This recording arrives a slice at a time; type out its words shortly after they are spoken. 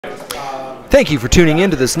Thank you for tuning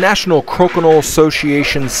in to this National Crokinole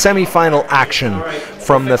Association semifinal action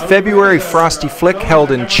from the February Frosty Flick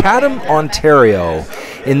held in Chatham, Ontario.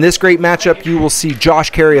 In this great matchup, you will see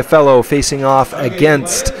Josh Carrafiello facing off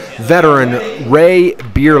against veteran Ray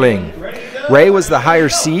Beierling. Ray was the higher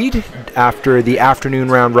seed after the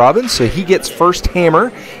afternoon round robin, so he gets first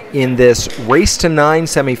hammer in this race to 9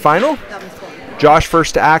 semifinal. Josh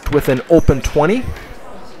first to act with an open 20.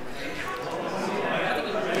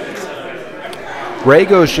 Ray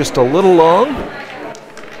goes just a little long.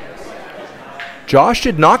 Josh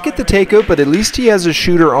did not get the takeout, but at least he has a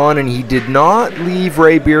shooter on, and he did not leave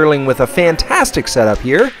Ray Beierling with a fantastic setup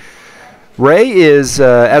here. Ray is,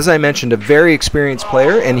 as I mentioned, a very experienced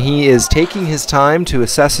player, and he is taking his time to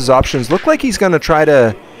assess his options. Look like he's going to try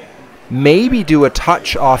to maybe do a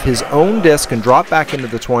touch off his own disc and drop back into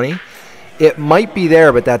the 20. It might be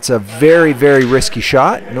there, but that's a very, very risky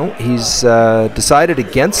shot. No, he's decided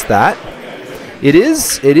against that. It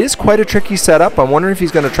is quite a tricky setup. I'm wondering if he's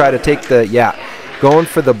going to try to take the, going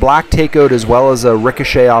for the black takeout as well as a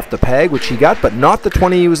ricochet off the peg, which he got, but not the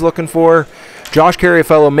 20 he was looking for. Josh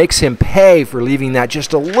Carrafiello makes him pay for leaving that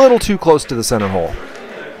just a little too close to the center hole.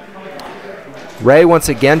 Ray, once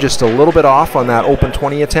again, just a little bit off on that open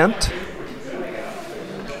 20 attempt.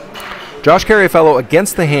 Josh Carrafiello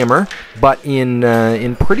against the hammer, but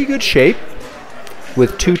in pretty good shape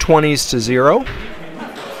with 2 20s to 0.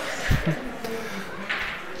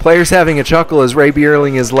 Players having a chuckle as Ray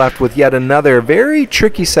Beierling is left with yet another very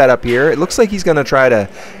tricky setup here. It looks like he's going to try to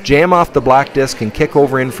jam off the black disc and kick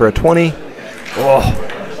over in for a 20.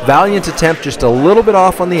 Oh, valiant attempt, just a little bit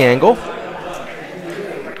off on the angle.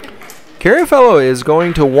 Carrafiello is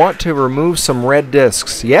going to want to remove some red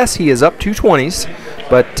discs. Yes, he is up 2 20s,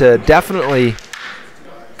 but definitely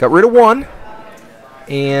got rid of 1.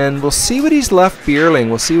 And we'll see what he's left Beierling.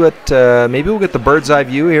 We'll see what, maybe we'll get the bird's eye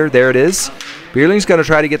view here. There it is. Beierling's going to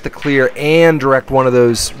try to get the clear and direct one of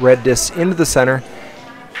those red discs into the center.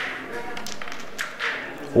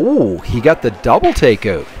 Oh, he got the double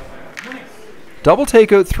takeout. Double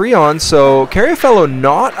takeout, 3 on, so Carrafiello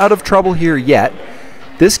not out of trouble here yet.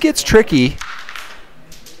 This gets tricky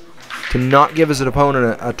to not give his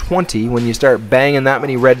opponent a 20 when you start banging that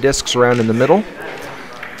many red discs around in the middle.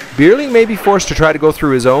 Beierling may be forced to try to go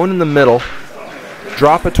through his own in the middle,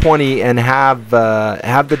 drop a 20, and have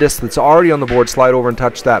the disc that's already on the board slide over and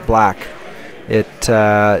touch that black. It's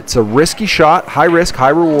a risky shot, high risk, high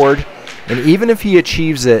reward, and even if he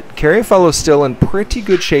achieves it, Carrafiello's still in pretty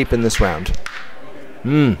good shape in this round.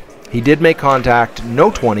 He did make contact,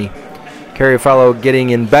 no 20. Carrafiello getting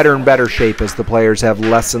in better and better shape as the players have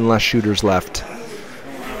less and less shooters left.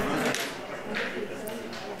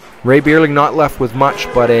 Ray Beierling not left with much,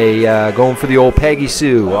 but going for the old Peggy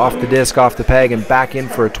Sue, off the disc, off the peg, and back in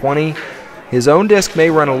for a 20. His own disc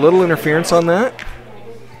may run a little interference on that.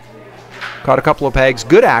 Caught a couple of pegs,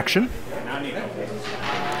 good action.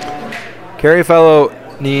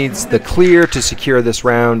 Carrafiello needs the clear to secure this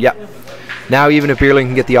round. Yep. Now even if Beierling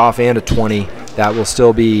can get the off and a 20, that will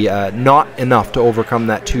still be not enough to overcome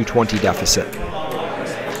that 220 deficit.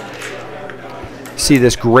 See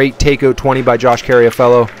this great takeout 20 by Josh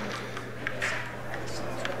Carrafiello.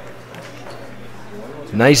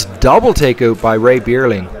 Nice double takeout by Ray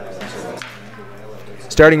Beierling.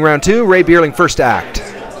 Starting round 2, Ray Beierling first to act.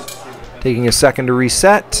 Taking a second to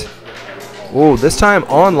reset. Oh, this time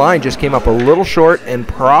online just came up a little short and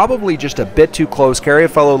probably just a bit too close.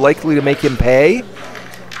 Carrafiello likely to make him pay.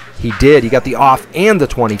 He did. He got the off and the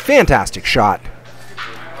 20. Fantastic shot.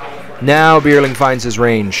 Now Beierling finds his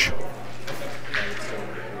range.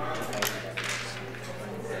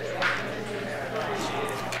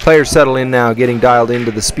 Players settle in now, getting dialed into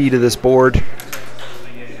the speed of this board.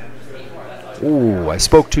 Ooh, I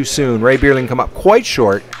spoke too soon. Ray Beierling come up quite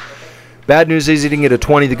short. Bad news is he didn't get a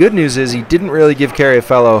 20. The good news is he didn't really give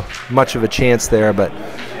Carrafiello much of a chance there, but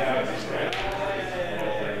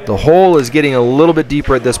the hole is getting a little bit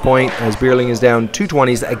deeper at this point as Beierling is down 2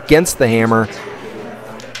 20s against the hammer.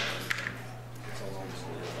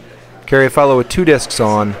 Carrafiello with 2 discs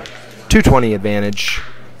on, 220 advantage.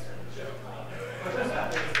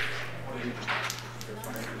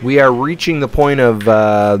 We are reaching the point of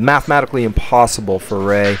mathematically impossible for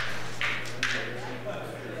Ray.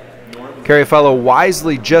 Carrafiello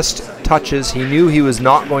wisely just touches. He knew he was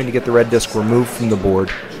not going to get the red disc removed from the board.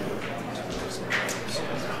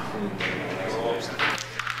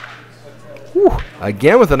 Whew.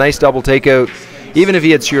 Again with a nice double takeout. Even if he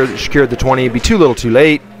had secured the 20, it'd be too little too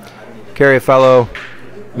late. Carrafiello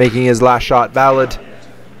making his last shot valid.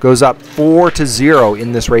 Goes up 4-0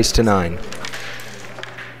 in this race to 9.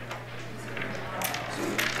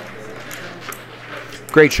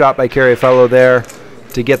 Great shot by Carrafiello there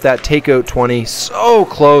to get that takeout 20. So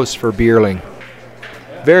close for Beierling.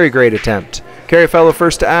 Very great attempt. Carrafiello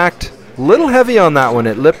first to act. Little heavy on that one.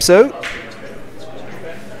 It lips out.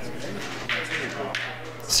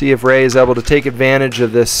 See if Ray is able to take advantage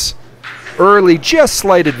of this early, just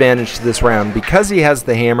slight advantage to this round. Because he has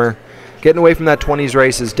the hammer, getting away from that 20s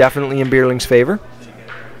race is definitely in Beierling's favor.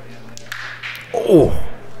 Oh,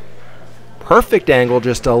 perfect angle,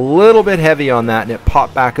 just a little bit heavy on that, and it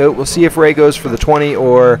popped back out. We'll see if Ray goes for the 20,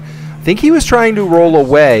 or I think he was trying to roll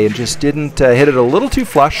away and just didn't hit it a little too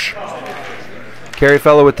flush.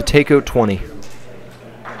 Carrafiello with the takeout 20.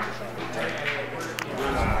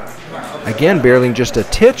 Again, Beierling just a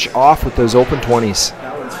titch off with those open 20s.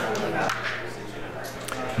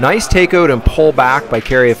 Nice takeout and pull back by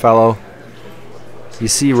Carrafiello. You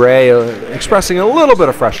see Ray expressing a little bit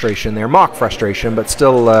of frustration there, mock frustration, but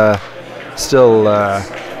still,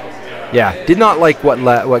 yeah, did not like what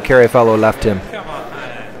Carrafiello left him.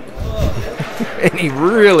 And he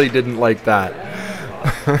really didn't like that.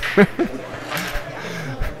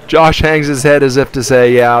 Josh hangs his head as if to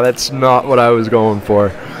say, yeah, that's not what I was going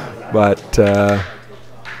for. But I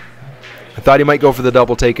thought he might go for the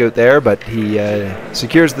double takeout there, but he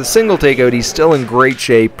secures the single takeout. He's still in great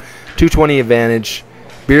shape. 220 advantage.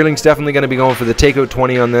 Beierling's definitely going to be going for the takeout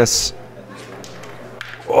 20 on this.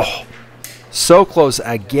 Oh, so close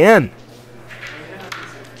again.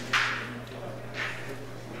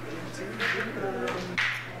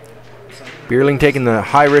 Beierling taking the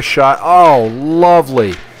high-risk shot. Oh,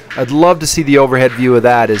 lovely. I'd love to see the overhead view of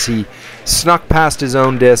that as he snuck past his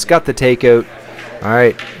own disc, got the takeout. All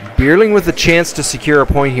right, Beierling with a chance to secure a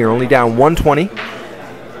point here, only down 120.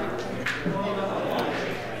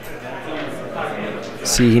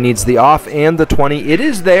 See, he needs the off and the 20. It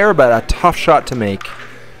is there, but a tough shot to make.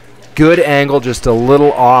 Good angle, just a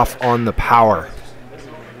little off on the power.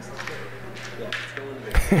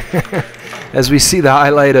 As we see the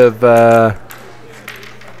highlight of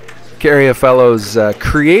Carrafiello's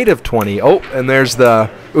creative 20. Oh, and there's the,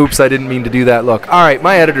 oops, I didn't mean to do that look. All right,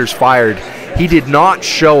 my editor's fired. He did not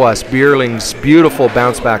show us Beierling's beautiful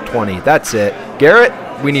bounce back 20. That's it. Garrett,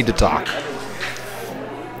 we need to talk.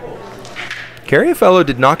 Carrafiello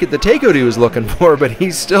did not get the takeout he was looking for, but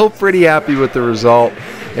he's still pretty happy with the result.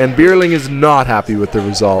 And Beierling is not happy with the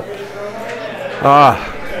result.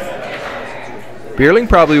 Beierling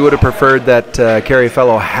probably would have preferred that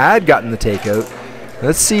Carrafiello had gotten the takeout.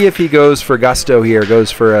 Let's see if he goes for gusto here.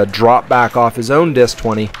 Goes for a drop back off his own disc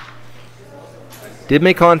 20. Did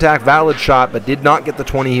make contact, valid shot, but did not get the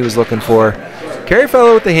 20 he was looking for.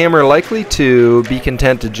 Carrafiello with the hammer, likely to be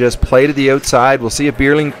content to just play to the outside. We'll see if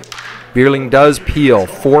Beierling does peel,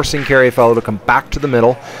 forcing Carrafiello to come back to the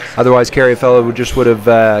middle. Otherwise, Carrafiello would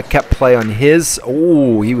have kept play on his.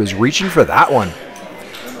 Oh, he was reaching for that one.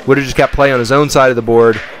 Would have just kept play on his own side of the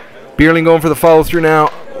board. Beierling going for the follow through now.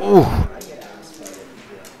 Ooh.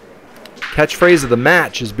 Catchphrase of the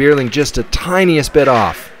match is Beierling just a tiniest bit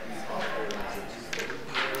off.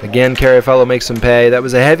 Again, Carrafiello makes him pay. That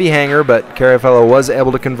was a heavy hanger, but Carrafiello was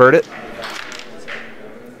able to convert it.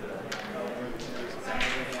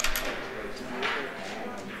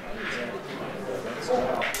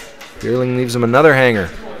 Beierling leaves him another hanger.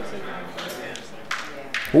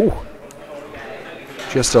 Ooh.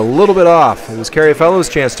 Just a little bit off. It was Carrafiello's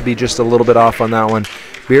chance to be just a little bit off on that one.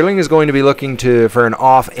 Beierling is going to be looking for an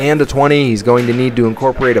off and a 20. He's going to need to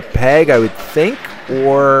incorporate a peg, I would think,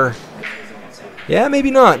 or yeah,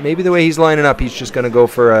 maybe not. Maybe the way he's lining up, he's just going to go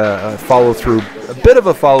for a follow through, a bit of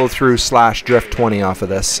a follow through / drift 20 off of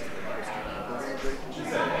this.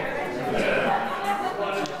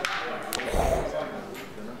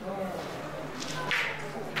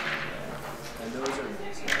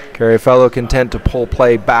 Carrafiello content to pull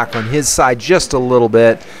play back on his side just a little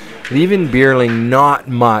bit. Leaving Beierling not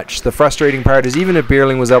much. The frustrating part is even if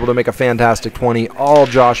Beierling was able to make a fantastic 20, all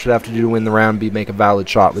Josh would have to do to win the round be make a valid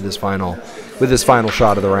shot with his final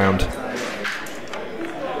shot of the round.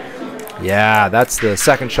 Yeah, that's the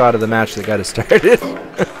second shot of the match that got us started.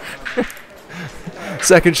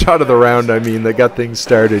 Second shot of the round, I mean, that got things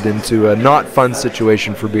started into a not fun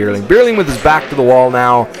situation for Beierling. Beierling with his back to the wall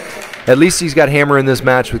now. At least he's got hammer in this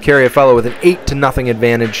match with Carrafiello with an 8-0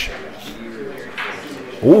 advantage.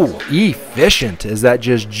 Ooh, efficient as that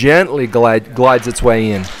just gently glides its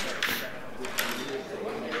way in.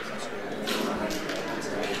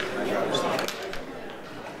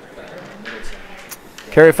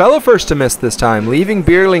 Carrafiello first to miss this time, leaving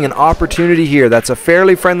Beierling an opportunity here. That's a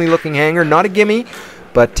fairly friendly looking hanger, not a gimme,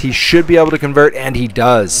 but he should be able to convert, and he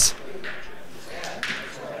does.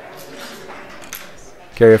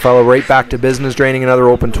 Carrafiello right back to business, draining another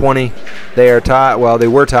open 20. They are tied. Well, they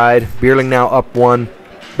were tied. Beierling now up 1,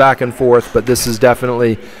 back and forth, but this is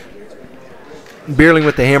definitely Beierling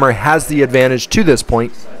with the hammer has the advantage to this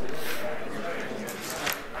point.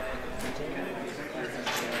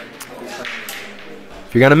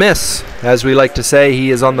 If you're going to miss, as we like to say,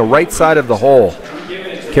 he is on the right side of the hole.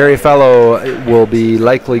 Carrafiello will be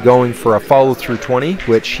likely going for a follow-through 20,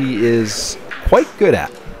 which he is quite good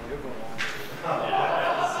at.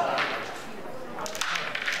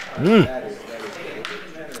 I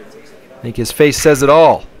think his face says it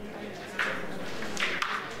all.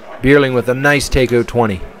 Beierling with a nice takeout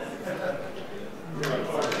 20.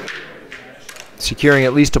 Securing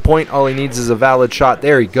at least a point. All he needs is a valid shot.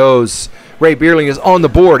 There he goes. Ray Beierling is on the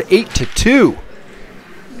board, 8-2.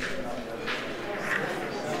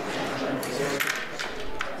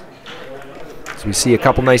 So we see a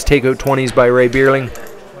couple nice takeout 20s by Ray Beierling.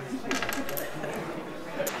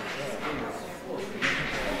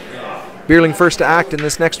 Beierling first to act in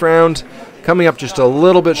this next round. Coming up just a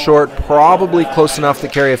little bit short, probably close enough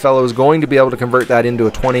that Carrafiello is going to be able to convert that into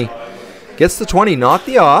a 20. Gets the 20, not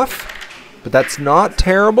the off, but that's not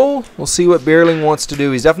terrible. We'll see what Beierling wants to do.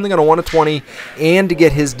 He's definitely going to want a 20 and to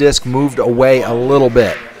get his disc moved away a little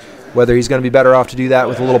bit. Whether he's going to be better off to do that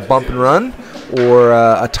with a little bump and run or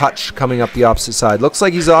a touch coming up the opposite side. Looks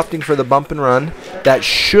like he's opting for the bump and run. That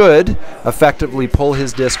should effectively pull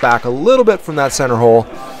his disc back a little bit from that center hole.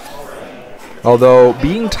 Although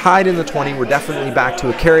being tied in the 20, we're definitely back to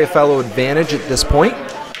a Carrafiello advantage at this point.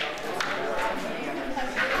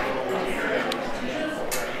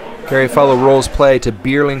 Carrafiello rolls play to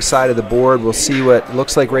Beierling's side of the board. We'll see what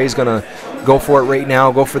looks like Ray's going to go for it right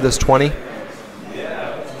now, go for this 20.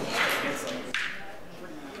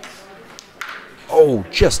 Oh,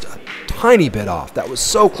 just a tiny bit off. That was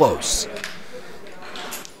so close.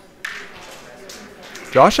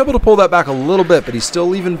 Josh able to pull that back a little bit, but he's still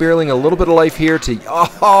leaving Beierling a little bit of life here to,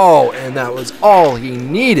 oh, and that was all he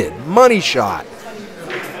needed. Money shot.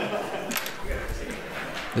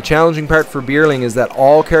 The challenging part for Beierling is that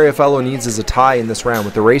all Carrafiello needs is a tie in this round.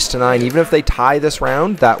 With the race to 9, even if they tie this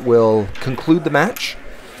round, that will conclude the match.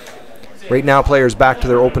 Right now, players back to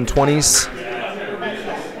their open 20s.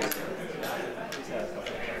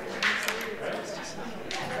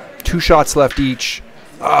 Two shots left each.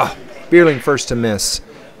 Beierling first to miss.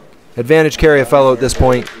 Advantage Carrafiello at this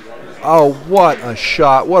point. Oh, what a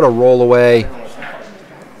shot. What a roll away.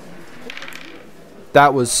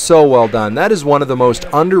 That was so well done. That is one of the most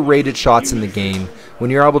underrated shots in the game. When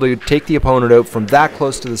you're able to take the opponent out from that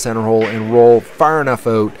close to the center hole and roll far enough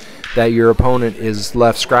out that your opponent is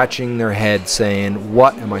left scratching their head saying,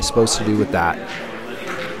 what am I supposed to do with that?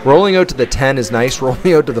 Rolling out to the 10 is nice.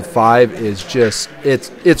 Rolling out to the 5 is just,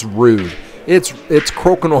 it's rude. It's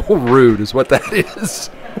Crokinole rude is what that is.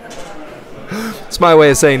 It's my way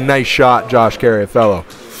of saying nice shot, Josh Carrafiello.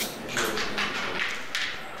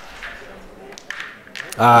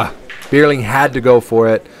 Beierling had to go for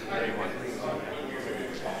it.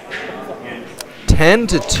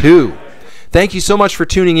 10-2. Thank you so much for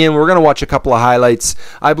tuning in. We're going to watch a couple of highlights.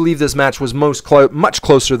 I believe this match was much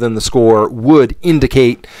closer than the score would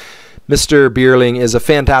indicate. Mr. Beierling is a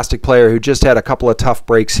fantastic player who just had a couple of tough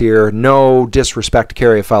breaks here. No disrespect to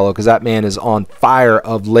Carrafiello because that man is on fire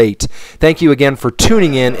of late. Thank you again for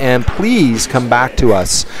tuning in, and please come back to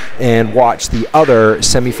us and watch the other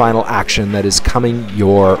semifinal action that is coming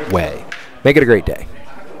your way. Make it a great day.